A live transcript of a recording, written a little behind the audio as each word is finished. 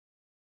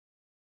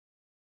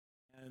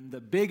And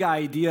the big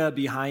idea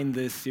behind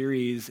this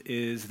series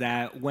is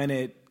that when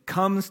it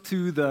comes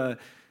to the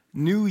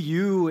new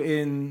you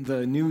in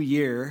the new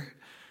year,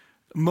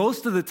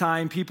 most of the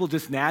time people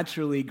just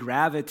naturally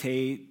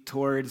gravitate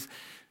towards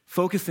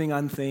focusing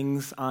on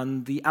things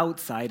on the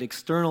outside,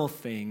 external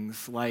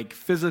things like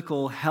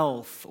physical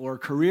health or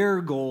career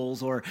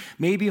goals or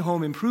maybe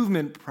home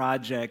improvement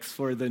projects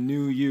for the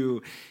new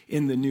you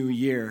in the new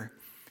year.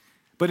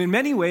 But in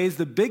many ways,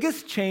 the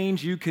biggest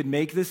change you could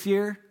make this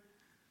year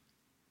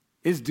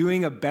is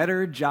doing a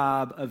better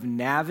job of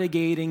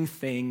navigating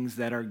things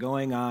that are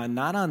going on,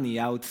 not on the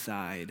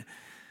outside,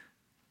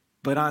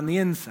 but on the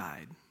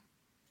inside,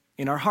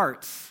 in our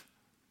hearts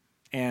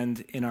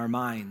and in our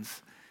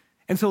minds.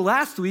 And so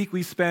last week,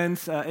 we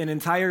spent an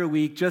entire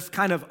week just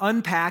kind of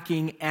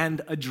unpacking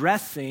and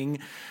addressing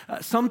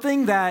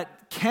something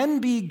that can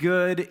be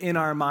good in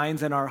our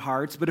minds and our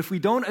hearts, but if we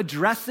don't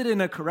address it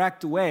in a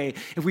correct way,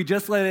 if we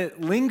just let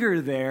it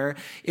linger there,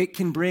 it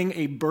can bring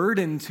a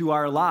burden to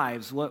our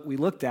lives. What we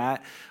looked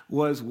at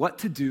was what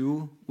to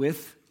do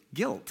with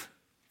guilt.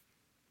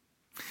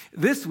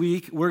 This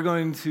week, we're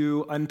going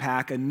to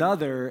unpack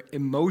another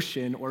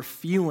emotion or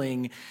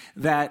feeling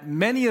that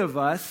many of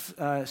us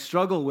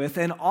struggle with,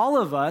 and all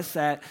of us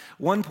at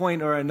one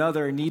point or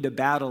another need to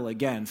battle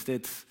against.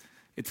 It's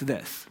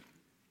this: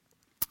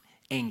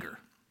 anger.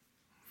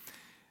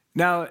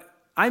 Now,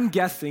 I'm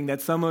guessing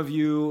that some of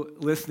you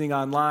listening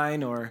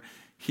online or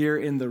here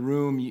in the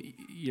room,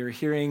 you're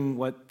hearing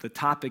what the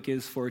topic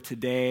is for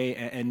today,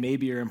 and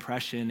maybe your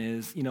impression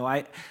is,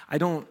 I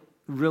don't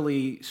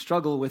really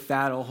struggle with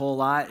that a whole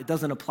lot. It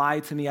doesn't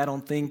apply to me, I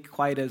don't think,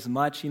 quite as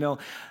much.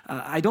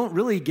 I don't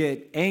really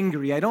get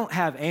angry. I don't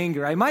have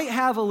anger. I might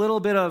have a little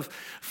bit of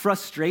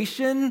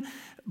frustration,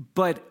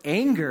 but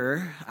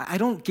anger, I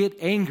don't get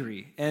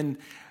angry. And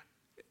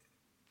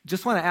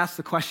just want to ask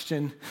the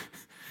question,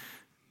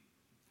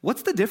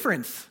 what's the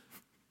difference?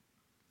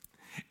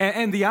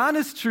 And the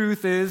honest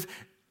truth is,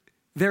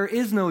 there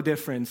is no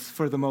difference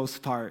for the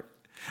most part.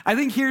 I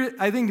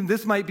think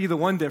this might be the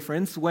one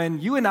difference. When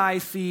you and I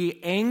see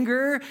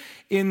anger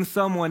in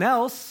someone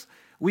else,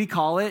 we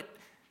call it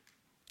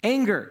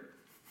anger.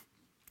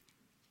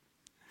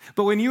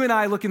 But when you and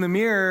I look in the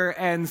mirror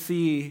and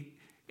see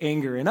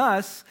anger in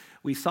us,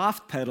 we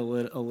soft pedal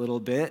it a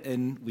little bit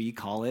and we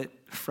call it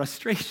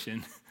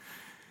frustration.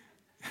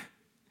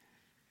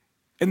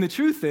 And the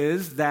truth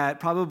is that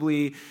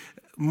probably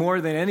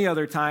more than any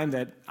other time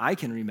that I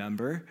can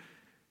remember,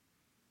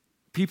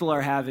 people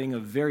are having a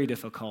very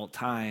difficult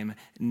time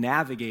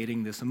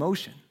navigating this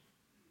emotion.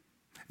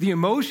 The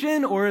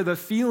emotion or the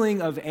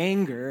feeling of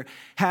anger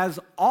has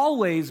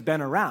always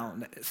been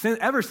around,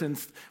 ever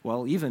since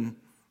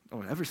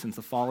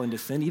the fall into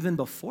sin, even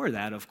before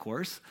that, of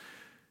course.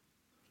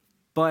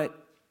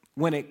 But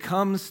when it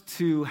comes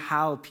to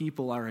how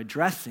people are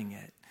addressing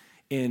it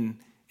in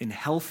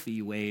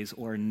healthy ways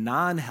or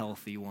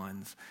non-healthy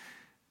ones,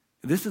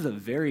 this is a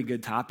very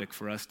good topic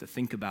for us to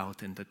think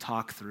about and to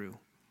talk through.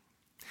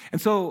 And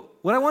so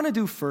what I want to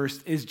do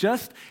first is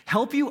just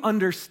help you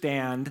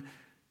understand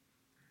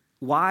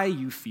why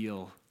you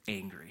feel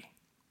angry.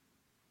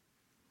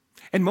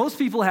 And most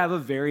people have a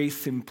very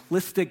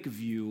simplistic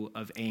view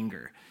of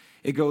anger.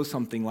 It goes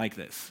something like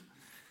this: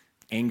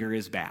 anger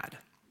is bad.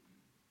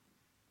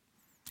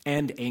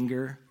 And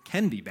anger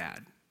can be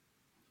bad.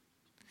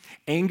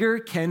 Anger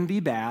can be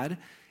bad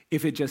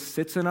if it just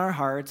sits in our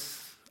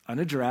hearts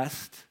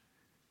unaddressed,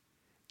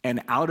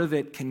 and out of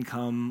it can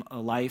come a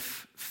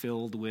life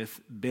filled with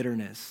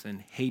bitterness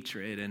and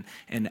hatred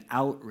and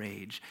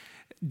outrage.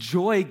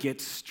 Joy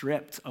gets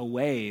stripped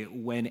away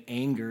when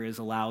anger is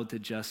allowed to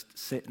just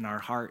sit in our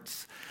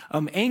hearts.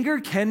 Anger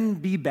can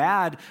be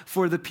bad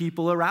for the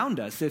people around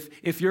us.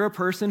 If you're a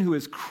person who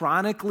is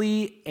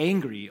chronically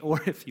angry,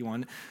 or if you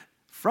want,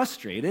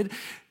 frustrated,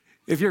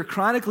 if you're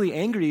chronically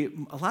angry,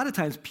 a lot of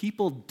times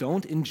people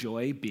don't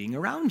enjoy being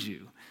around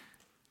you.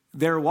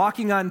 They're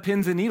walking on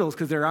pins and needles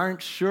because they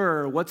aren't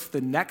sure what's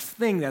the next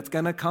thing that's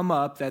going to come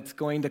up that's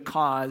going to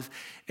cause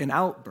an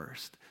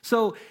outburst.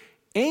 So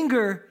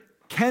anger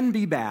can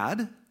be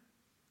bad,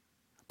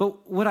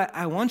 but what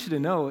I want you to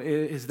know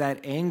is that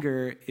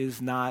anger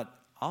is not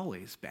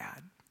always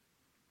bad.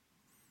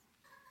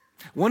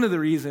 One of the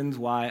reasons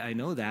why I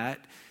know that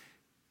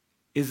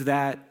is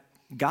that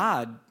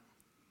God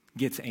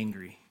gets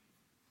angry.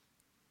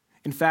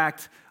 In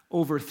fact,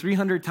 over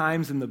 300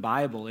 times in the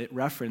Bible, it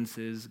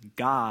references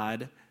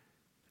God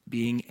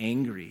being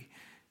angry.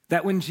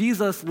 That when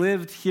Jesus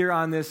lived here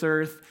on this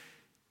earth,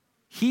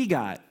 he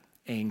got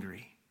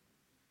angry.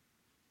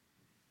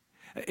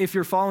 If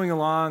you're following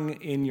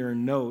along in your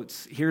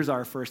notes, here's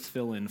our first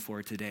fill-in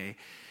for today.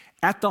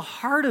 At the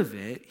heart of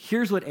it,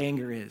 here's what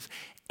anger is.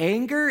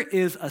 Anger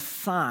is a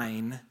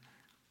sign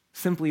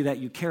simply that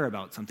you care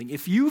about something.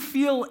 If you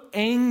feel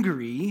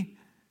angry,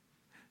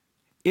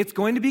 it's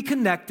going to be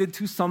connected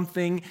to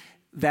something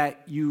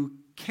that you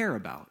care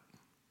about.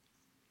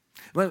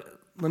 Let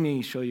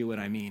me show you what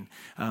I mean.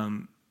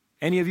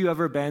 Any of you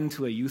ever been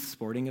to a youth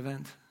sporting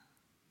event?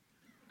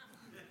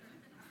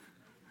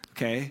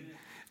 Okay.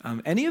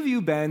 Any of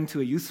you been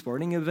to a youth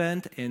sporting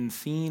event and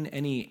seen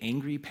any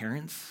angry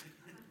parents?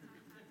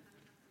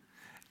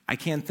 I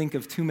can't think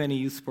of too many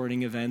youth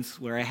sporting events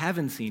where I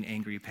haven't seen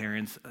angry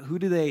parents. Who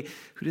do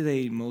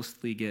they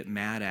mostly get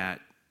mad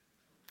at?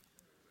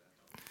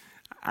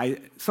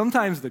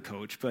 Sometimes the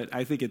coach, but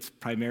I think it's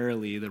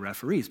primarily the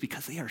referees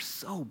because they are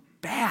so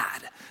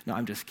bad. No,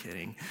 I'm just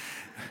kidding.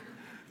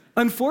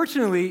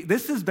 Unfortunately,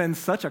 this has been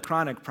such a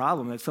chronic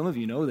problem that some of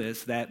you know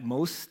this, that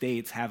most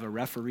states have a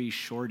referee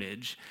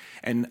shortage.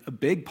 And a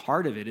big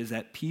part of it is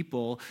that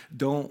people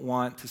don't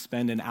want to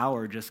spend an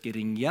hour just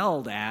getting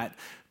yelled at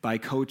by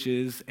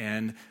coaches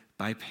and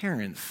by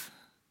parents.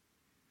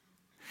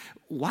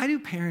 Why do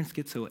parents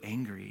get so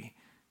angry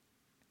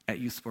at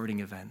youth sporting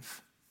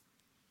events?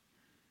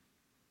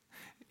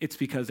 It's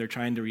because they're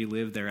trying to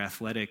relive their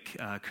athletic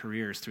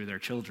careers through their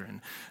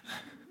children.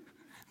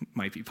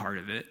 Might be part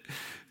of it.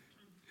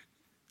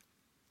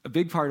 A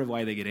big part of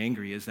why they get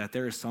angry is that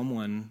there is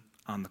someone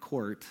on the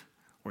court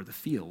or the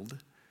field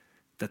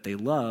that they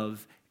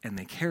love and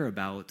they care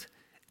about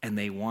and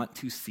they want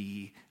to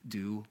see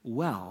do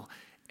well.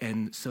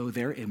 And so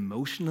they're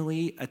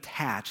emotionally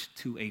attached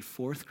to a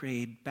fourth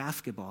grade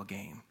basketball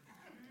game.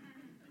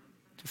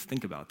 Just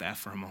think about that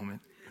for a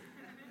moment.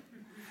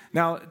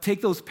 Now,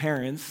 take those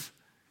parents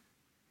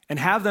and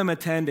have them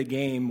attend a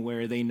game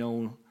where they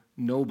know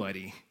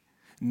nobody,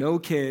 no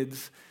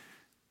kids,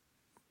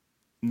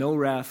 no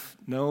ref,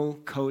 no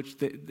coach.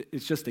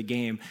 It's just a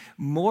game.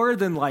 More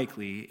than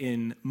likely,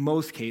 in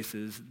most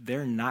cases,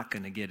 they're not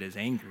going to get as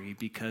angry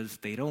because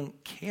they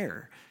don't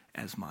care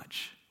as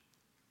much.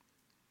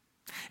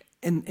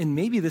 And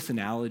maybe this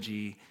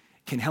analogy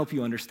can help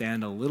you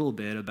understand a little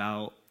bit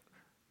about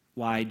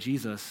why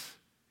Jesus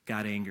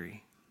got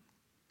angry.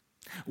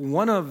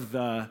 One of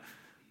the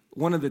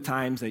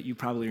times that you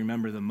probably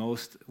remember the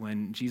most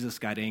when Jesus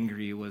got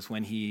angry was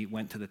when he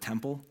went to the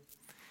temple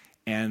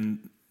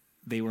and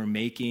the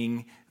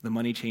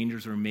money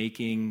changers were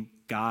making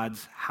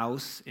God's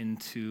house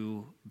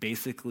into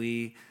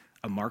basically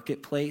a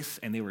marketplace,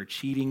 and they were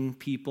cheating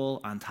people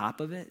on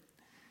top of it.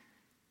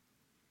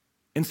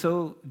 And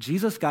so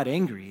Jesus got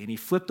angry, and he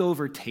flipped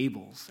over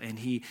tables, and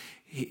he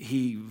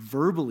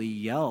verbally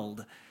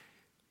yelled.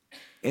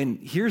 And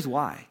here's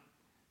why.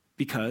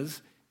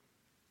 Because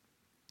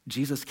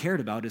Jesus cared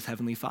about his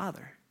heavenly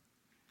Father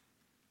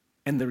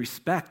and the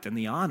respect and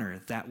the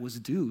honor that was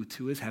due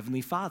to his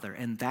heavenly Father.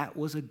 And that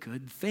was a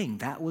good thing.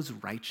 That was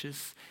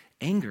righteous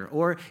anger.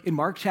 Or in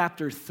Mark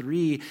chapter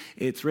 3,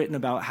 it's written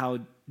about how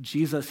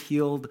Jesus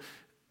healed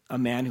a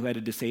man who had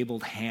a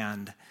disabled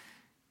hand.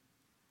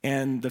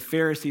 And the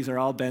Pharisees are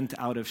all bent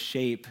out of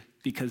shape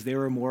because they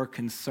were more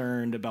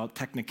concerned about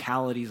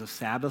technicalities of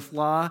Sabbath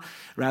law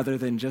rather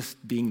than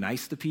just being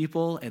nice to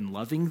people and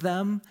loving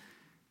them.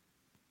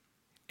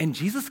 And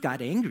Jesus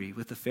got angry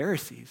with the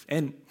Pharisees.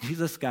 And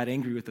Jesus got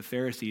angry with the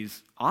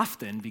Pharisees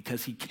often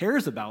because he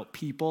cares about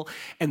people,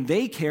 and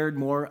they cared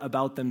more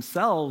about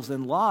themselves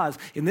than laws.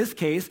 In this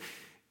case,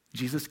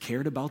 Jesus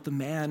cared about the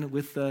man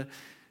with the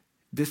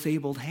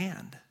disabled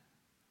hand.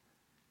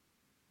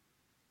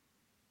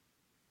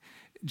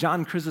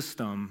 John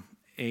Chrysostom,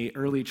 an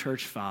early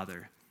church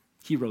father,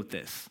 he wrote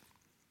this: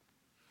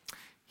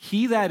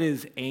 "He that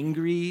is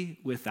angry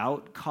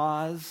without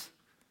cause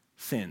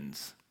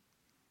sins.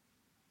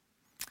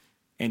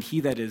 And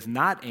he that is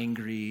not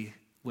angry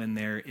when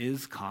there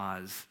is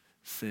cause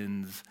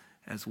sins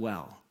as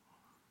well."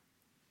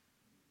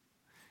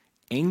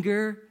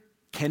 Anger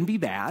can be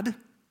bad,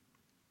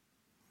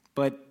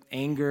 but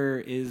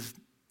anger is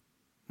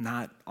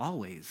not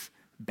always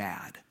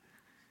bad.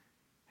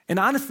 And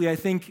honestly, I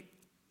think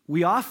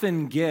we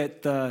often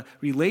get the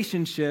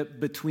relationship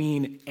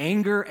between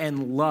anger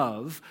and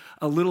love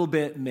a little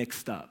bit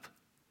mixed up.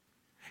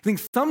 I think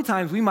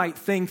sometimes we might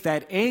think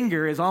that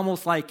anger is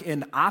almost like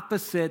an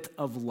opposite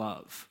of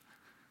love.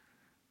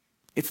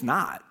 It's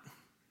not.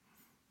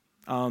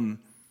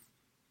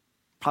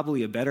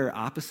 Probably a better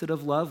opposite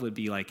of love would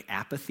be like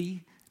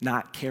apathy,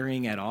 not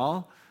caring at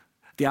all.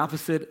 The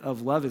opposite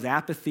of love is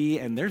apathy,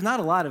 and there's not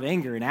a lot of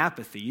anger in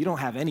apathy. You don't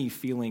have any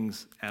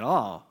feelings at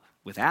all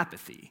with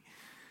apathy.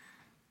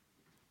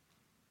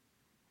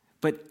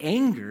 But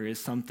anger is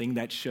something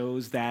that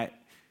shows that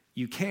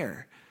you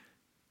care.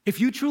 If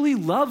you truly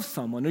love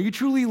someone or you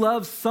truly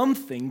love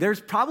something,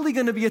 there's probably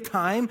going to be a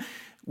time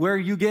where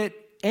you get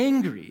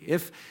angry.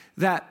 If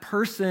that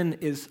person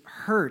is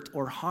hurt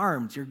or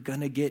harmed, you're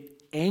going to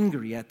get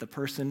angry at the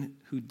person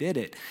who did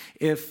it.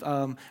 If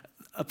a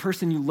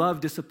person you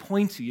love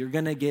disappoints you, you're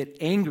going to get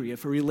angry.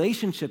 If a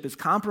relationship is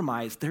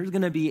compromised, there's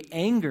going to be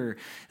anger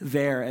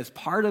there as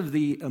part of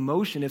the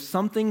emotion. If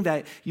something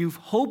that you've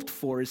hoped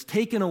for is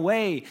taken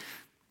away,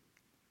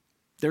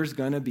 there's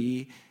going to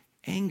be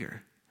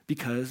anger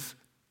because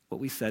what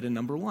we said in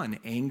number 1,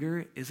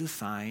 anger is a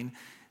sign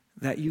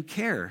that you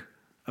care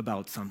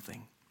about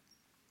something.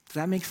 Does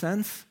that make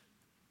sense?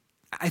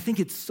 I think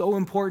it's so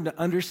important to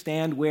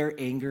understand where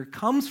anger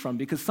comes from,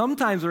 because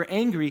sometimes we're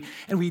angry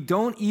and we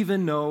don't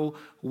even know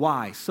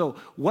why. So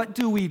what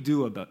do we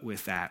do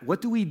with that?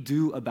 What do we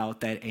do about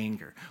that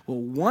anger? Well,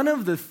 one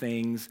of the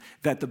things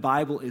that the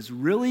Bible is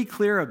really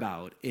clear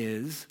about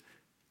is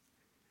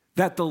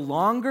that the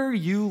longer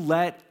you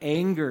let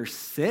anger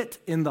sit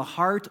in the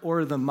heart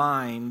or the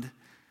mind,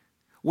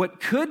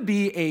 what could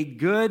be a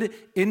good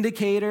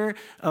indicator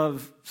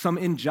of some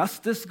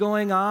injustice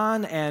going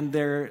on and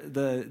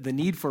the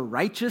need for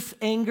righteous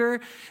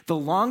anger, the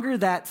longer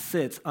that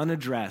sits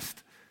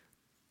unaddressed,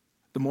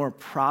 the more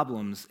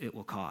problems it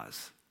will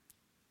cause.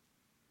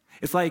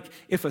 It's like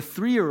if a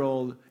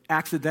 3-year-old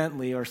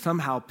accidentally or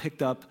somehow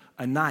picked up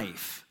a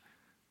knife.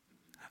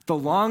 The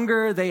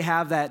longer they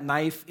have that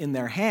knife in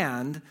their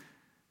hand,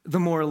 the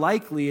more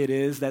likely it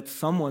is that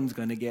someone's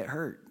going to get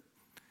hurt.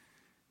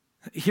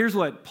 Here's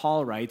what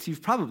Paul writes.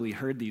 You've probably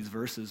heard these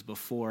verses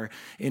before.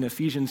 In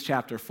Ephesians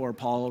chapter 4,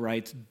 Paul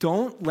writes,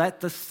 "Don't let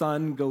the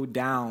sun go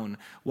down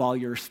while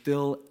you're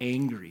still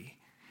angry.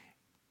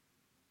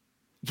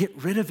 Get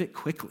rid of it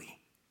quickly."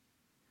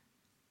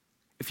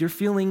 If you're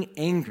feeling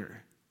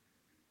anger,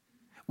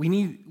 we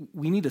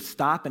need to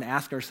stop and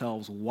ask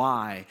ourselves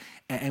why,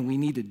 and we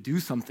need to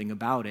do something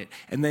about it.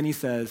 And then he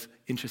says,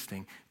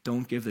 interesting,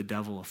 don't give the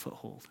devil a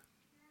foothold.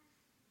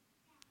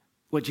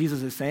 What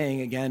Jesus is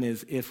saying, again,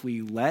 is if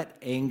we let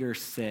anger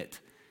sit,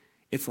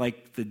 it's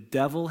like the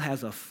devil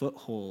has a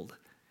foothold,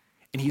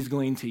 and he's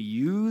going to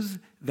use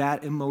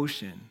that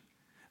emotion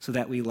so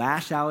that we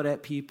lash out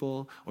at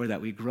people, or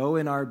that we grow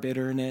in our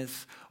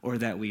bitterness, or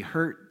that we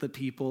hurt the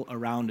people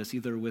around us,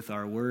 either with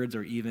our words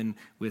or even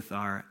with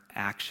our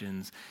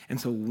actions. And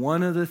so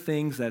one of the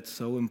things that's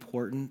so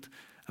important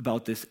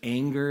about this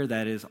anger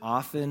that is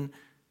often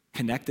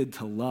connected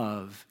to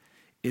love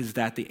is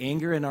that the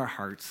anger in our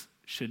hearts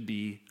should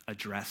be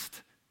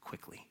addressed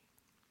quickly.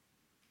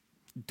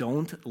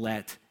 Don't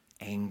let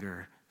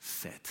anger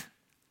sit.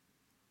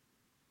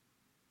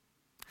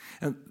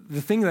 And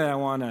the thing that I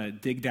want to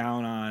dig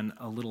down on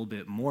a little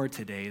bit more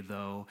today,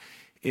 though,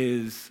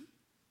 is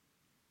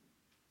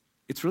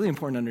it's really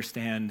important to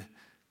understand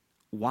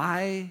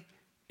why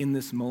in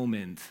this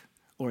moment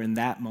or in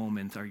that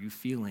moment are you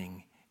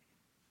feeling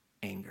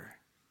anger.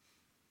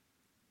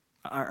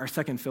 Our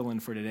second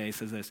fill-in for today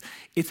says this: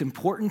 it's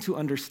important to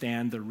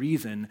understand the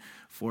reason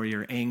for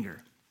your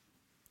anger.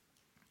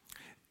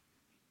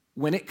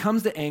 When it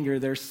comes to anger,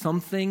 there's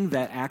something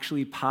that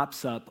actually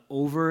pops up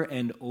over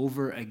and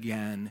over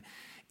again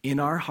in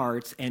our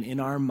hearts and in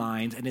our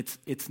minds, and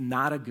it's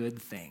not a good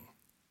thing.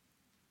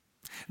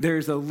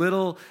 There's a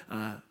little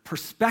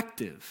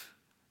perspective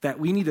that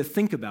we need to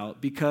think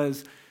about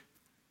because,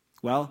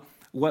 well,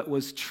 what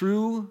was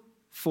true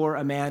for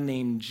a man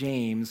named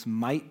James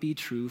might be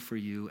true for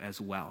you as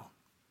well.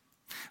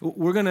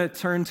 We're going to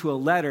turn to a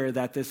letter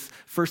that this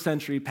first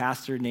century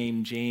pastor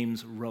named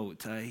James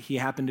wrote. He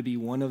happened to be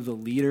one of the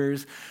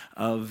leaders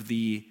of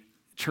the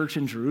church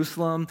in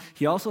Jerusalem.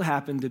 He also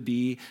happened to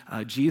be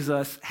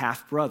Jesus'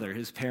 half-brother.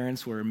 His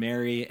parents were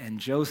Mary and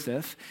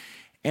Joseph.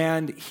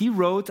 And he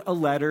wrote a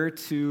letter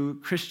to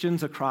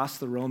Christians across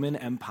the Roman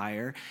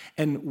Empire.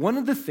 And one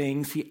of the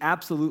things he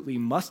absolutely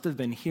must have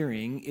been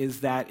hearing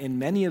is that in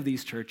many of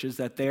these churches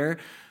that there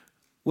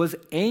was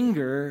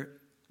anger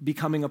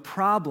becoming a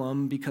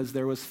problem because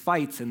there was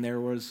fights and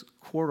there was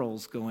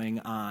quarrels going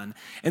on.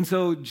 And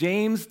so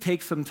James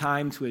takes some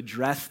time to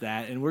address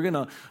that, and we're going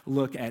to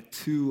look at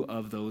 2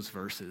 of those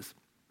verses.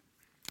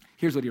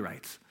 Here's what he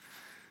writes.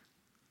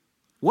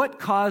 What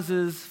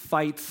causes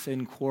fights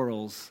and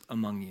quarrels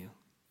among you?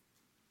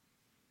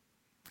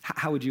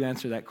 How would you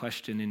answer that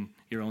question in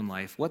your own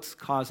life? What's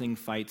causing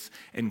fights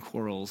and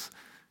quarrels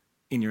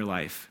in your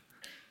life?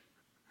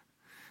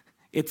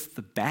 It's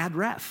the bad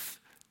ref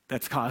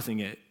that's causing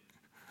it.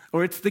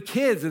 Or it's the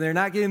kids and they're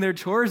not getting their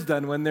chores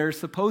done when they're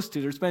supposed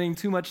to. They're spending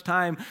too much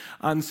time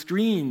on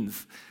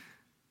screens.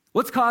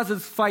 What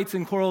causes fights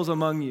and quarrels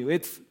among you?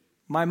 It's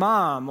my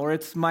mom, or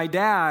it's my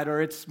dad,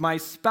 or it's my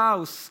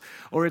spouse,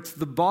 or it's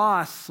the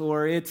boss,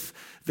 or it's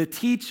the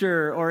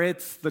teacher, or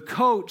it's the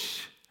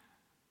coach.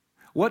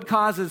 What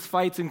causes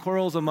fights and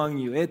quarrels among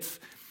you? It's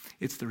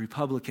the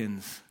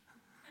Republicans.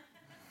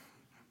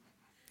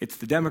 It's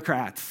the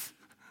Democrats.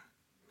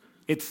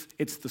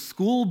 It's the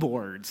school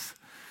boards.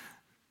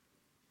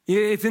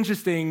 It's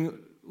interesting,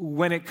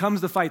 when it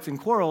comes to fights and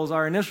quarrels,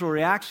 our initial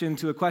reaction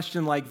to a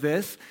question like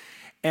this,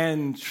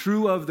 and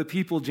true of the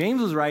people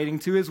James was writing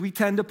to, is we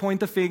tend to point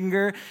the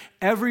finger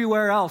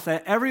everywhere else,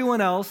 that everyone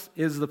else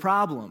is the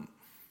problem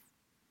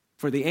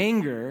for the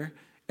anger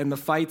and the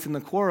fights and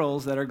the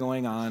quarrels that are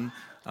going on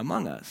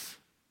among us.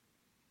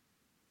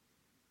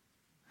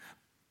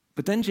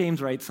 But then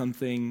James writes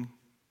something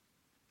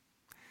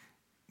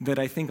that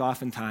I think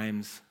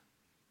oftentimes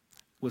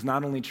was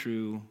not only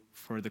true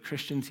for the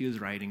Christians he was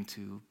writing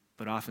to,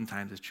 but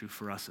oftentimes is true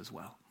for us as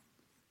well.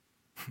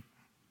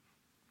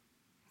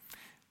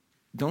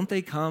 Don't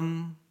they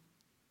come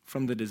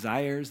from the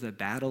desires that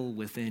battle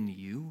within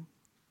you?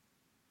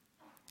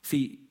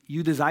 See,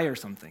 you desire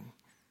something.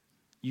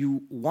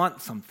 You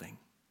want something.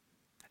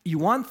 You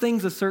want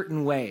things a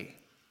certain way.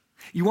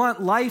 You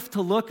want life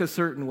to look a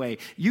certain way.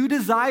 You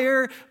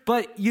desire,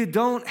 but you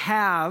don't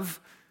have,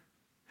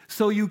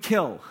 so you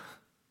kill.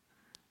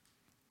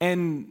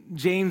 And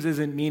James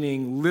isn't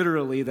meaning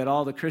literally that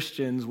all the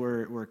Christians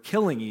were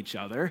killing each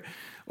other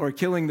or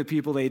killing the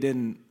people they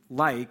didn't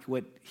like.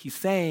 What he's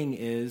saying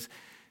is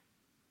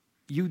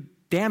you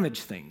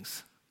damage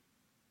things.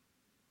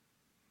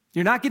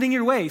 You're not getting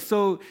your way,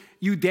 so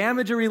you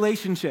damage a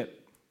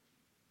relationship.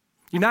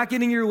 You're not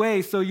getting your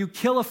way, so you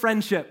kill a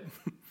friendship.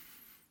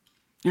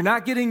 You're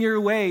not getting your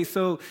way,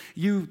 so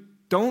you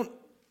don't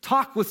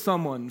talk with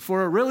someone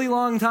for a really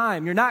long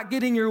time. You're not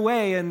getting your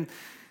way, and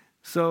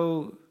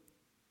so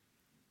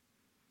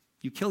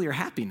you kill your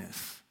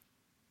happiness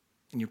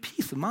and your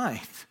peace of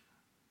mind.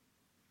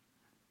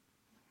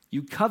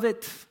 You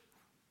covet,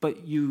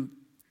 but you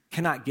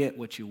cannot get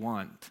what you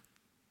want.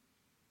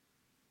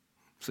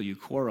 So you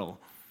quarrel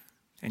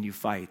and you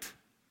fight.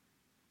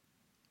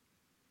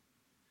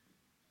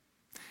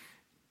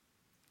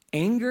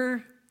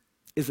 Anger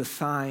is a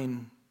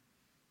sign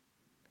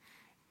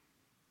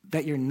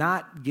that you're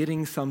not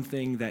getting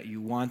something that you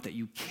want, that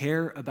you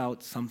care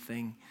about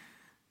something.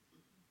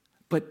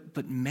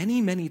 But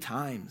many, many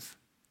times,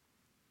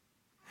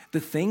 the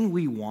thing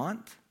we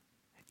want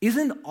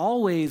isn't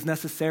always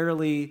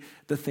necessarily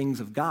the things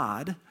of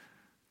God.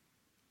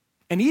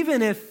 And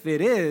even if it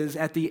is,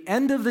 at the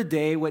end of the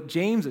day, what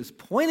James is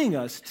pointing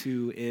us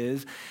to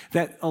is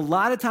that a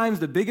lot of times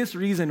the biggest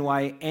reason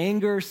why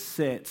anger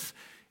sits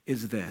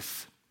is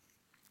this: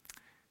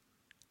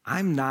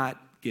 I'm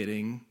not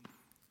getting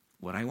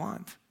what I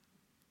want.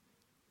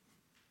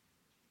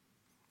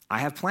 I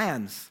have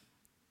plans.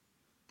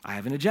 I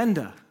have an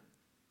agenda.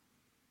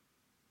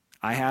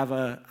 I have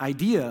an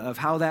idea of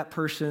how that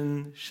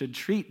person should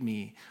treat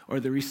me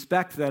or the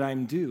respect that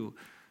I'm due.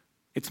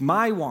 It's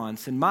my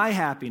wants and my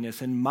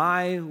happiness and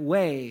my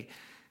way.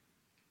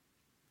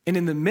 And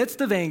in the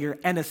midst of anger,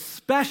 and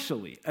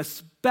especially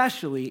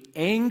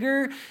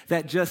anger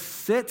that just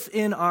sits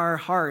in our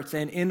hearts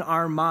and in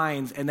our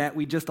minds and that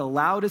we just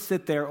allow to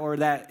sit there, or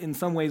that in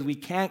some ways we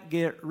can't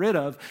get rid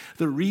of,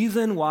 the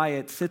reason why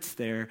it sits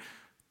there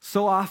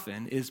so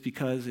often is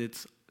because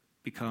it's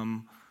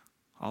become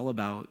all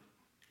about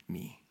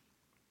me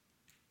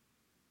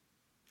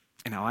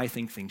and how I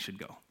think things should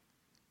go.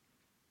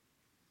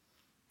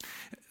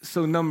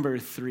 So number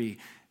 3,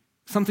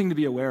 something to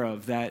be aware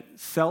of, that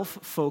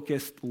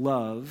self-focused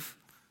love,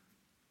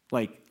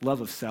 like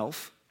love of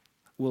self,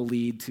 will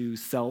lead to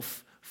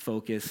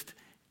self-focused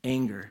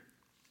anger.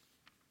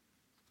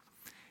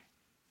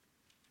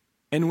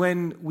 And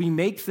when we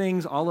make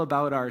things all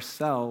about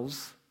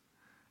ourselves,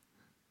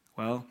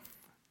 well,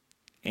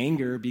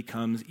 anger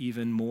becomes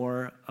even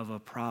more of a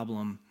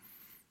problem,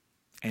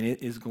 and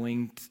it is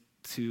going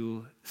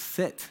to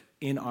sit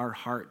in our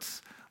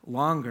hearts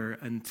longer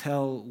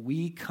until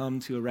we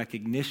come to a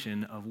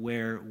recognition of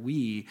where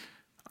we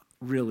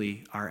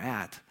really are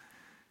at.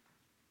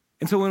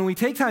 And so when we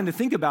take time to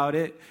think about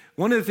it,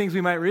 one of the things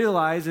we might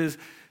realize is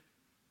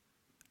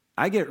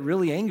I get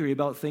really angry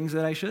about things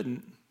that I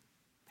shouldn't.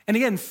 And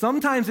again,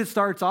 sometimes it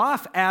starts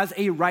off as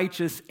a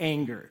righteous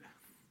anger.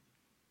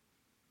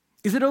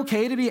 Is it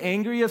okay to be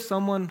angry if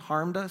someone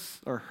harmed us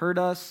or hurt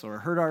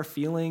our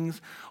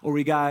feelings, or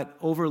we got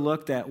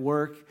overlooked at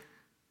work?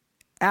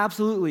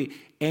 Absolutely.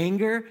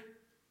 Anger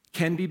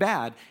can be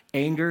bad.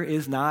 Anger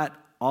is not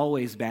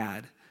always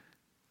bad.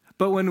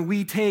 But when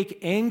we take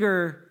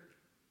anger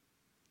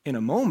in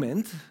a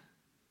moment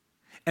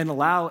and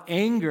allow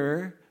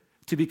anger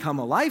to become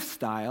a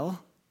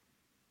lifestyle,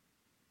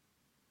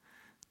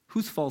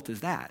 whose fault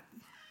is that?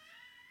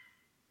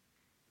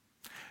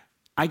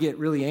 I get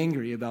really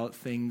angry about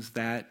things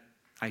that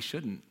I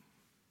shouldn't.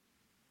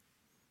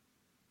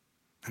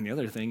 And the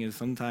other thing is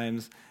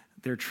sometimes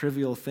they're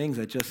trivial things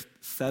that just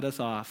set us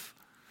off,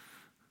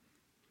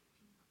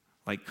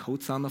 like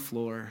coats on the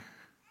floor,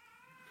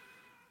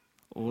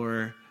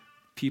 or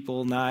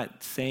people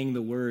not saying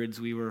the words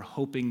we were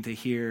hoping to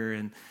hear,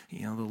 and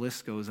the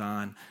list goes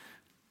on.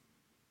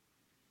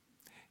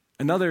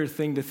 Another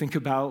thing to think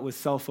about with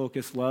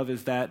self-focused love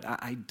is that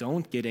I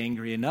don't get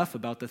angry enough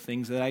about the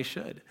things that I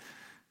should,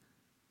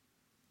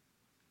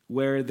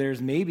 where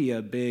there's maybe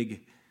a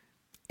big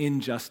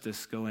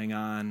injustice going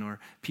on or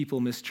people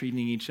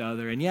mistreating each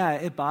other. And yeah,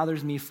 it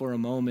bothers me for a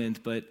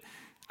moment, but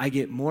I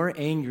get more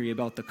angry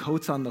about the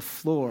coats on the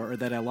floor or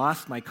that I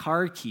lost my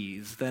car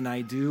keys than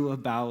I do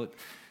about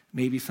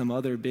maybe some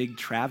other big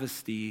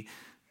travesty,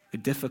 a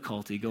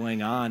difficulty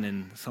going on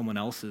in someone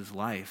else's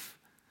life.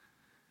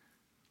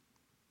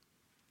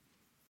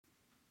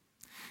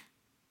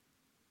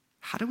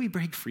 How do we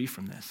break free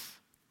from this?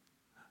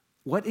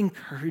 What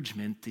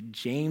encouragement did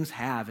James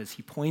have as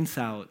he points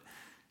out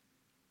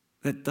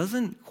that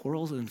doesn't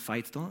quarrels and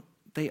fights, don't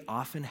they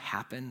often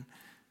happen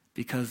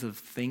because of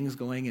things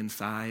going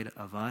inside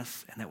of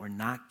us and that we're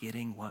not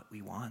getting what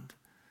we want?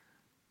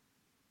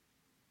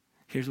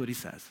 Here's what he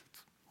says.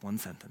 It's one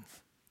sentence.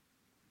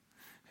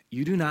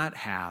 You do not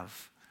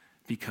have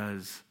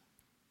because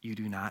you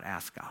do not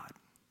ask God.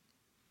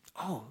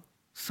 Oh,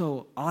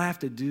 So all I have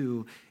to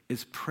do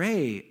is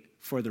pray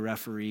for the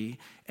referee,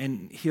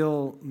 and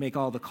he'll make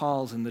all the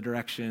calls in the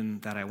direction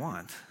that I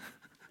want.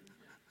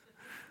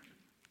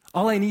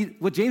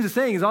 What James is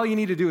saying is all you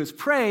need to do is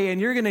pray, and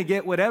you're going to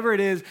get whatever it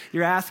is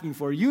you're asking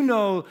for. You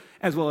know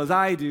as well as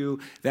I do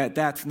that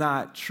that's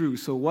not true.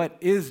 So what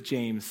is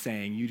James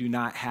saying? You do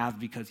not have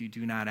because you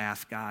do not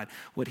ask God.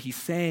 What he's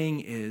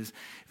saying is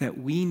that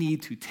we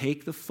need to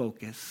take the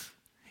focus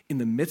in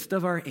the midst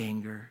of our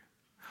anger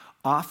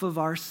off of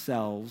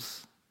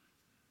ourselves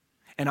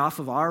and off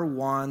of our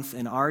wants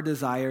and our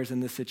desires in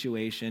this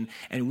situation,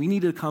 and we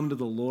need to come to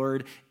the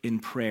Lord in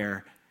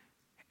prayer.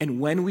 And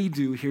when we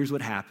do, here's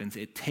what happens.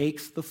 It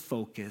takes the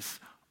focus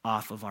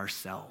off of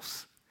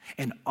ourselves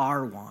and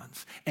our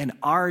wants and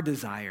our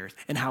desires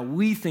and how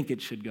we think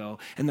it should go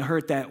and the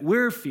hurt that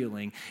we're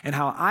feeling and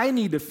how I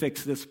need to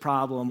fix this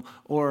problem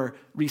or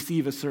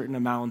receive a certain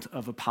amount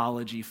of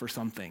apology for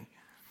something.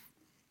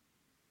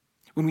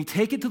 When we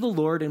take it to the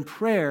Lord in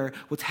prayer,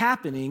 what's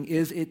happening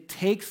is it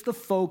takes the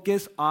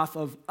focus off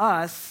of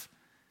us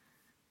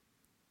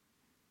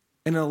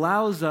and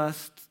allows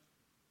us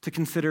to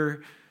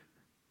consider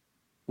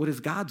what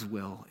is God's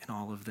will in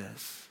all of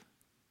this.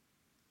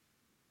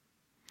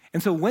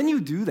 And so when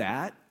you do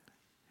that,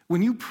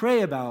 when you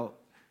pray about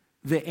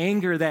the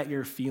anger that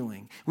you're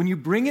feeling, when you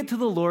bring it to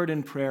the Lord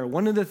in prayer,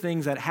 one of the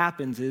things that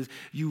happens is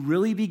you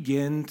really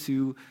begin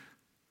to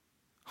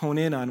hone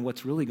in on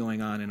what's really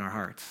going on in our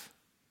hearts.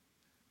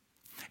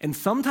 And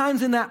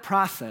sometimes in that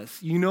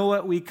process, you know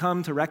what we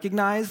come to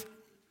recognize?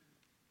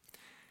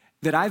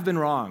 That I've been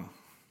wrong,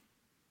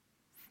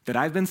 that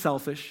I've been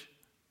selfish,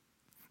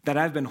 that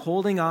I've been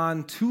holding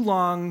on too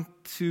long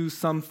to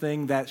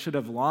something that should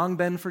have long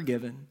been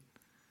forgiven,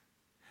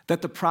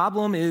 that the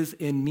problem is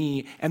in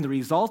me, and the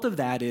result of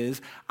that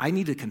is I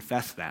need to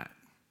confess that.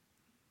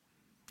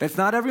 That's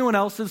not everyone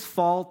else's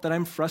fault that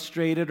I'm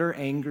frustrated or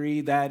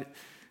angry, that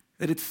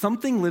it's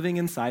something living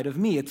inside of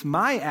me. It's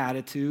my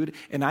attitude,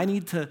 and I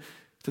need to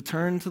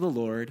turn to the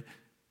Lord,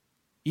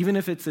 even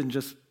if it's in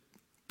just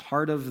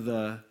part of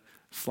the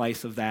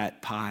slice of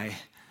that pie,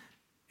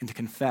 and to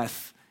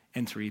confess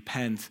and to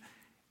repent,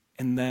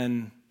 and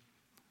then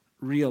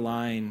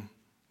realign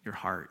your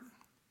heart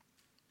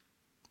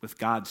with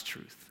God's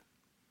truth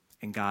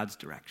and God's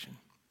direction.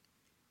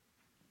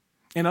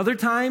 And other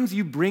times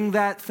you bring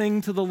that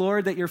thing to the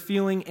Lord that you're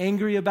feeling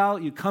angry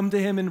about, you come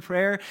to him in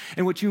prayer,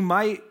 and what you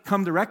might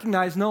come to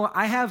recognize, no,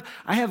 I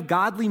have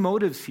godly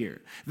motives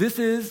here. This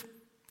is,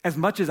 as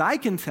much as I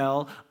can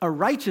tell, a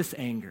righteous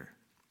anger.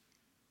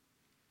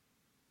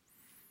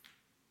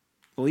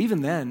 Well,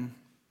 even then,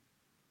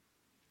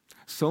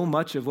 so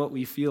much of what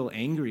we feel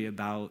angry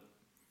about,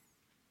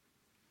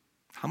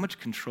 how much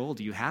control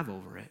do you have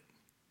over it?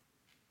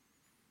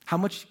 How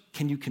much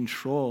can you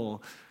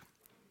control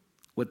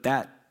what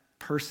that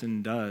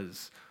person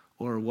does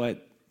or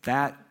what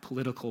that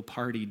political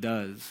party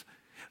does?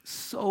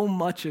 So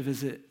much of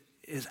it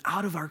is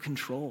out of our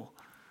control.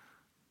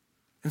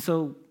 And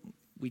so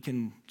we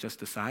can just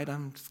decide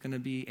I'm just going to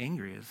be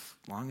angry as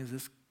long as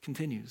this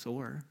continues,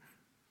 or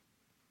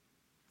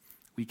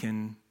we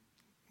can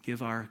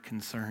give our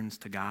concerns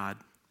to God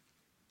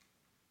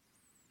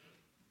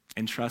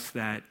and trust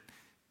that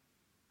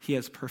he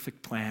has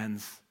perfect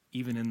plans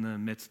even in the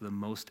midst of the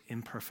most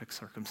imperfect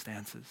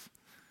circumstances.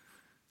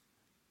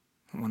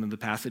 One of the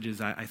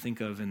passages I think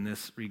of in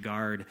this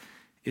regard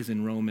is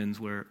in Romans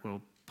where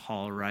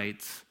Paul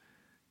writes,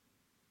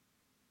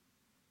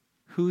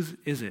 "Whose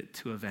is it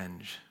to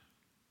avenge?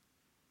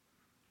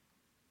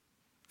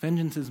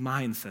 Vengeance is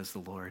mine, says the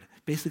Lord."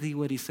 Basically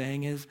what he's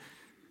saying is,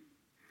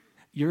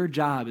 your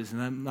job is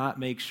to not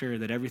make sure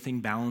that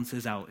everything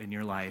balances out in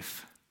your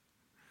life.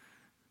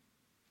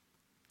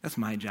 That's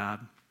my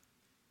job.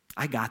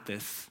 I got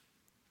this.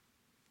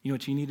 You know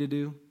what you need to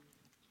do?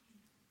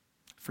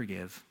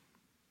 Forgive.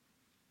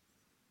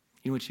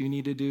 You know what you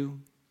need to do?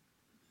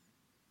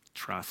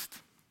 Trust.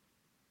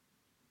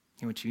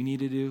 You know what you need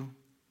to do?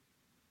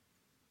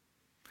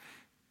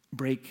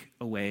 Break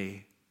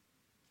away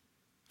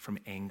from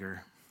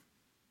anger.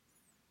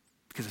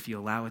 Because if you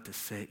allow it to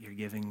sit, you're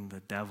giving the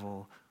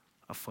devil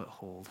a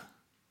foothold.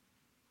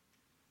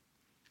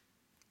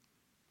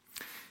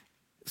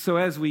 So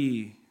as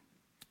we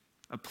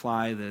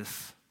apply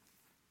this,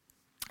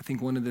 I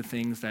think one of the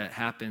things that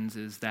happens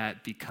is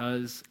that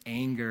because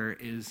anger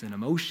is an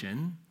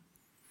emotion,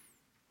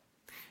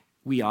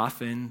 we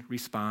often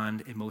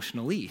respond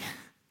emotionally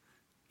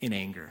in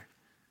anger.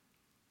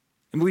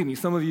 And believe me,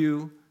 some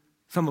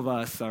of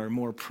us are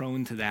more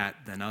prone to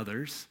that than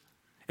others,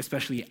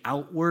 especially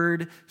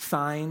outward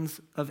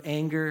signs of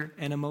anger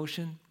and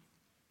emotion.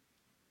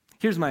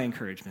 Here's my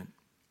encouragement.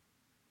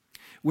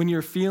 When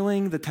you're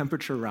feeling the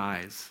temperature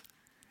rise,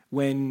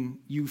 when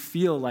you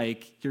feel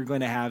like you're going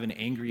to have an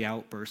angry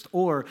outburst,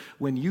 or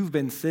when you've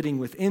been sitting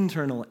with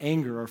internal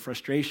anger or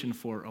frustration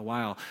for a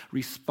while,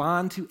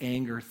 respond to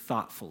anger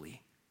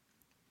thoughtfully,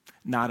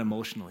 not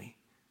emotionally.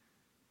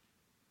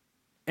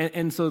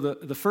 And so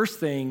the first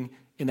thing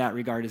in that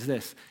regard is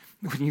this.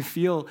 When you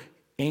feel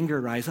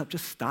anger rise up,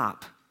 just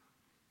stop.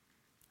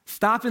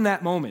 Stop in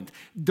that moment.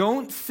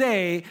 Don't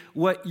say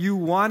what you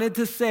wanted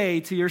to say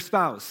to your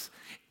spouse.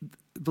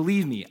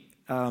 Believe me,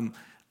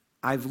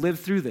 I've lived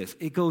through this.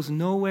 It goes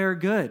nowhere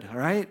good, all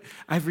right?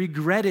 I've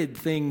regretted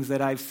things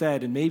that I've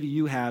said, and maybe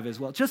you have as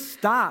well. Just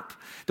stop.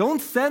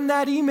 Don't send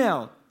that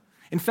email.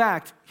 In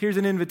fact, here's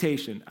an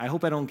invitation. I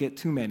hope I don't get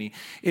too many.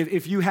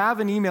 If you have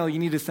an email you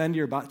need to send to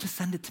your boss, just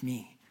send it to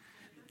me.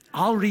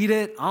 I'll read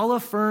it. I'll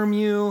affirm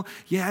you.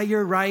 Yeah,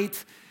 you're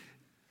right.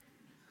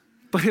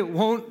 But it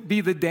won't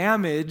be the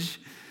damage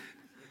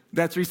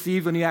that's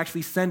received when you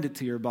actually send it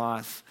to your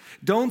boss.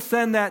 Don't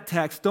send that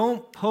text.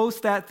 Don't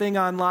post that thing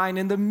online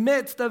in the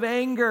midst of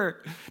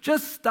anger.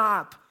 Just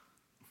stop.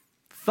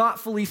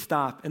 Thoughtfully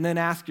stop, and then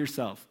ask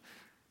yourself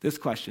this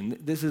question.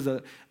 This is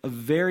a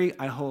very,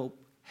 I hope,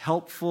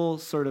 helpful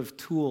sort of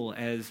tool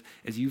as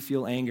you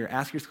feel anger.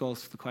 Ask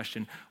yourself the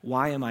question,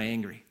 why am I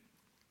angry?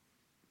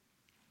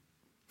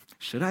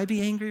 Should I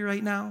be angry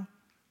right now?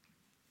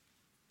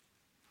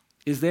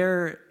 Is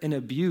there an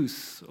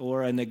abuse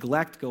or a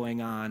neglect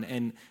going on,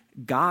 and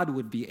God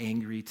would be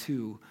angry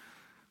too?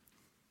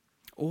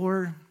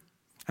 Or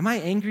am I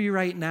angry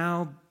right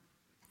now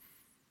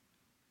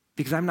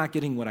because I'm not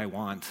getting what I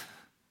want?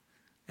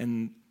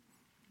 And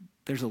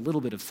there's a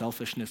little bit of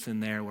selfishness in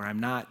there where I'm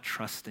not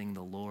trusting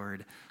the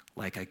Lord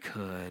like I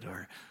could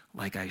or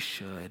like I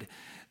should.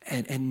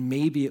 And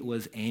maybe it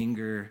was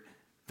anger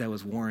that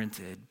was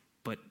warranted,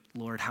 but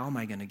Lord, how am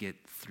I going to get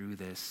through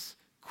this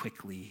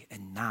quickly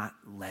and not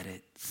let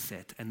it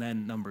sit? And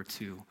then number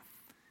 2,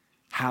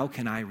 how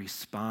can I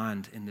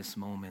respond in this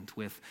moment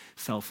with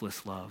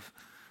selfless love?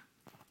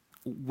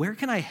 Where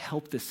can I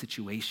help this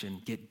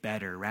situation get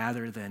better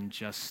rather than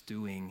just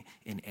stewing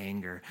in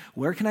anger?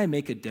 Where can I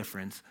make a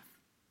difference?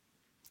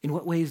 In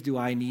what ways do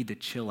I need to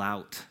chill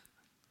out?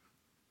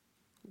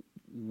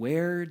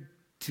 Where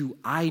do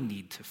I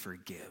need to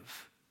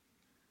forgive?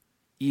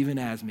 Even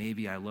as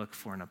maybe I look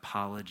for an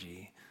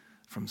apology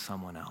from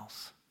someone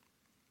else.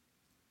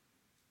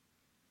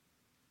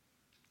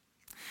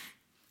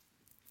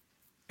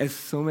 As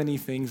so many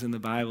things in the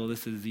Bible,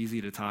 this is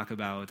easy to talk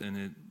about,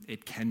 and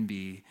it can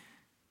be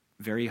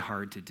very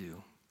hard to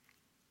do.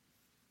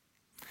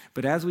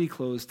 But as we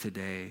close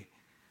today,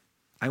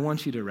 I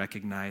want you to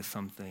recognize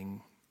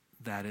something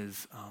that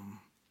is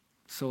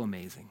so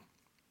amazing.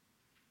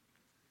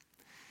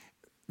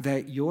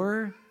 That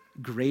your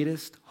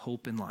greatest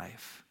hope in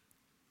life,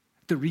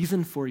 the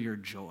reason for your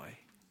joy,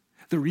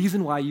 the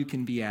reason why you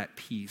can be at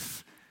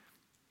peace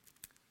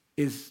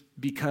is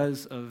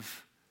because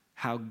of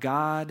how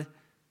God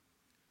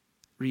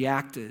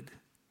reacted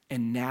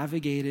and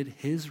navigated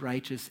his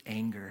righteous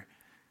anger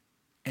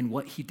and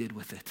what he did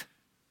with it.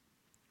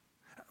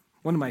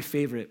 One of my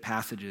favorite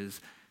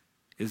passages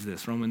is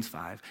this, Romans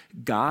 5.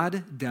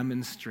 God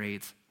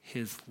demonstrates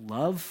his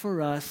love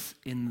for us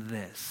in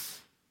this.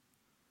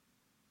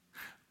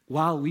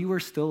 While we were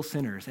still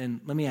sinners,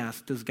 and let me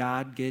ask, does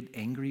God get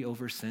angry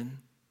over sin?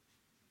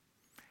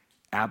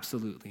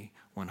 Absolutely,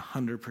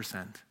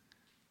 100%.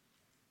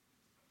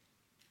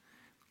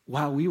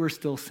 While we were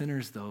still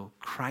sinners, though,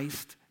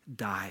 Christ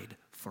died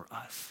for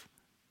us.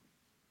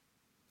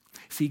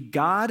 See,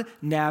 God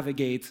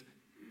navigates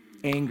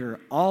anger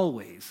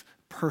always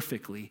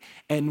perfectly.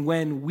 And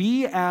when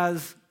we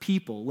as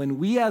people, when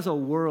we as a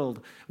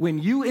world, when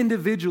you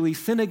individually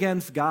sin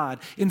against God,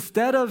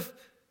 instead of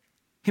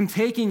him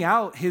taking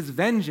out his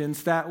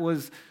vengeance that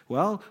was,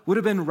 would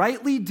have been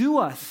rightly due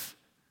us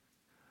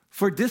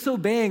for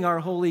disobeying our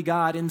holy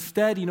God,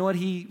 instead, you know what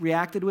he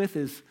reacted with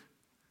is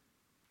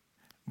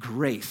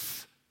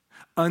grace,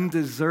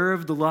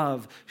 undeserved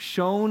love,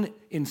 shown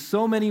in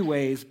so many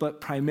ways,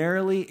 but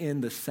primarily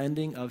in the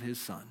sending of his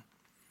Son.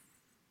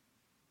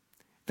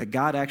 That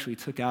God actually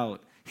took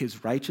out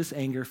his righteous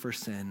anger for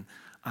sin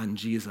on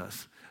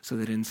Jesus so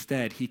that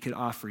instead he could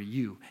offer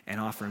you and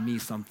offer me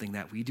something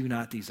that we do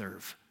not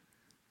deserve.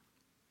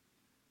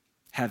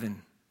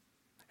 Heaven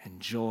and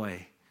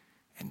joy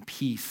and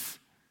peace.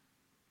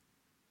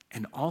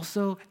 And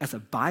also, as a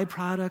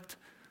byproduct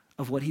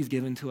of what he's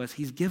given to us,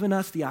 he's given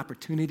us the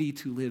opportunity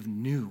to live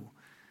new,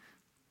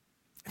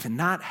 to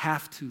not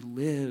have to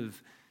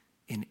live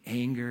in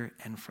anger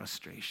and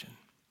frustration.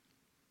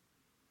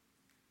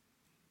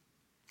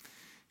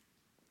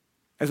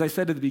 As I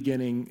said at the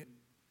beginning,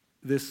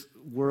 this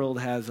world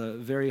has a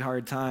very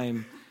hard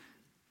time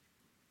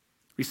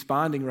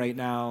responding right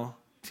now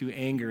to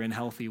anger in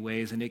healthy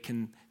ways, and it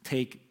can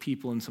take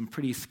people in some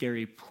pretty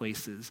scary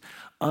places.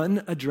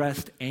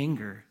 Unaddressed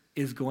anger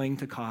is going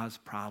to cause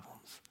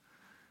problems.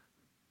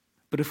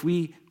 But if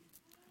we,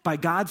 by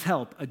God's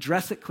help,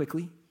 address it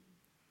quickly,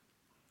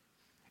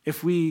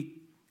 if we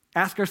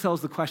ask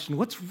ourselves the question,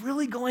 what's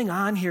really going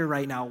on here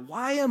right now?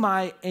 Why am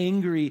I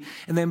angry?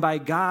 And then by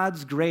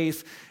God's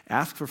grace,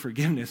 ask for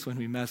forgiveness when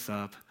we mess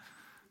up.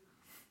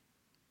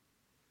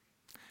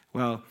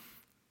 Well,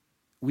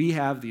 we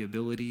have the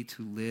ability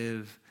to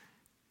live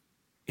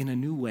in a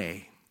new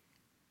way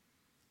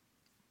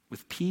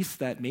with peace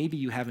that maybe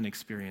you haven't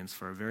experienced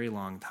for a very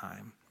long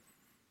time,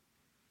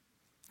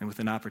 and with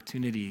an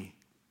opportunity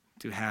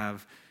to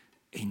have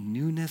a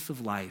newness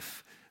of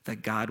life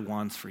that God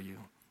wants for you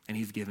and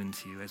he's given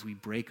to you as we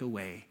break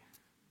away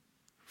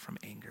from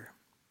anger.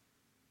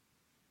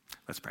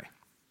 Let's pray.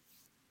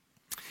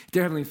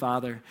 Dear Heavenly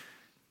Father,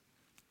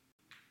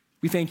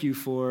 we thank you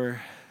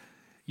for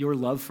your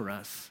love for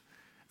us,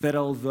 that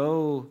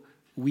although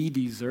we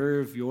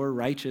deserve your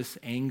righteous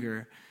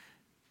anger,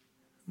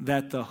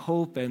 that the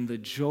hope and the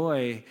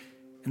joy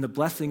and the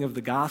blessing of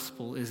the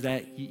gospel is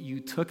that you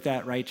took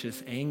that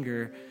righteous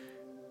anger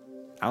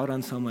out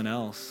on someone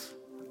else,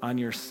 on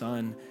your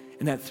Son,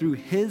 and that through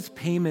his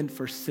payment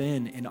for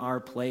sin in our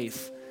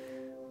place,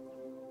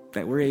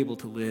 that we're able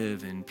to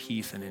live in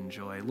peace and in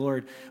joy.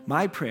 Lord,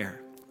 my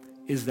prayer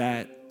is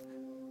that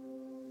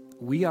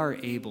we are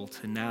able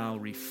to now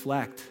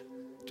reflect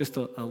just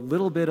a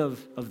little bit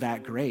of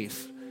that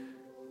grace.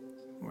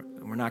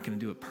 We're not going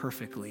to do it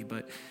perfectly,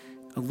 but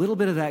a little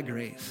bit of that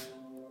grace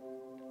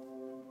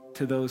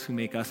to those who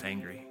make us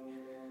angry.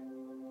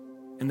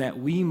 And that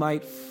we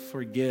might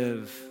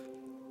forgive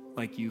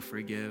like you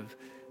forgive,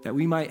 that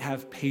we might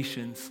have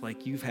patience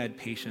like you've had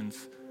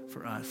patience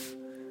for us,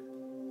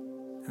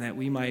 and that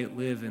we might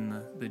live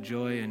in the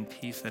joy and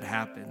peace that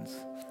happens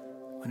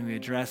when we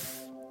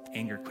address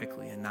anger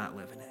quickly and not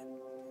live in it.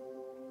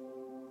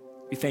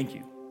 We thank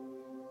you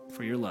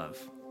for your love.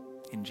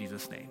 In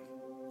Jesus' name,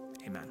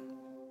 amen.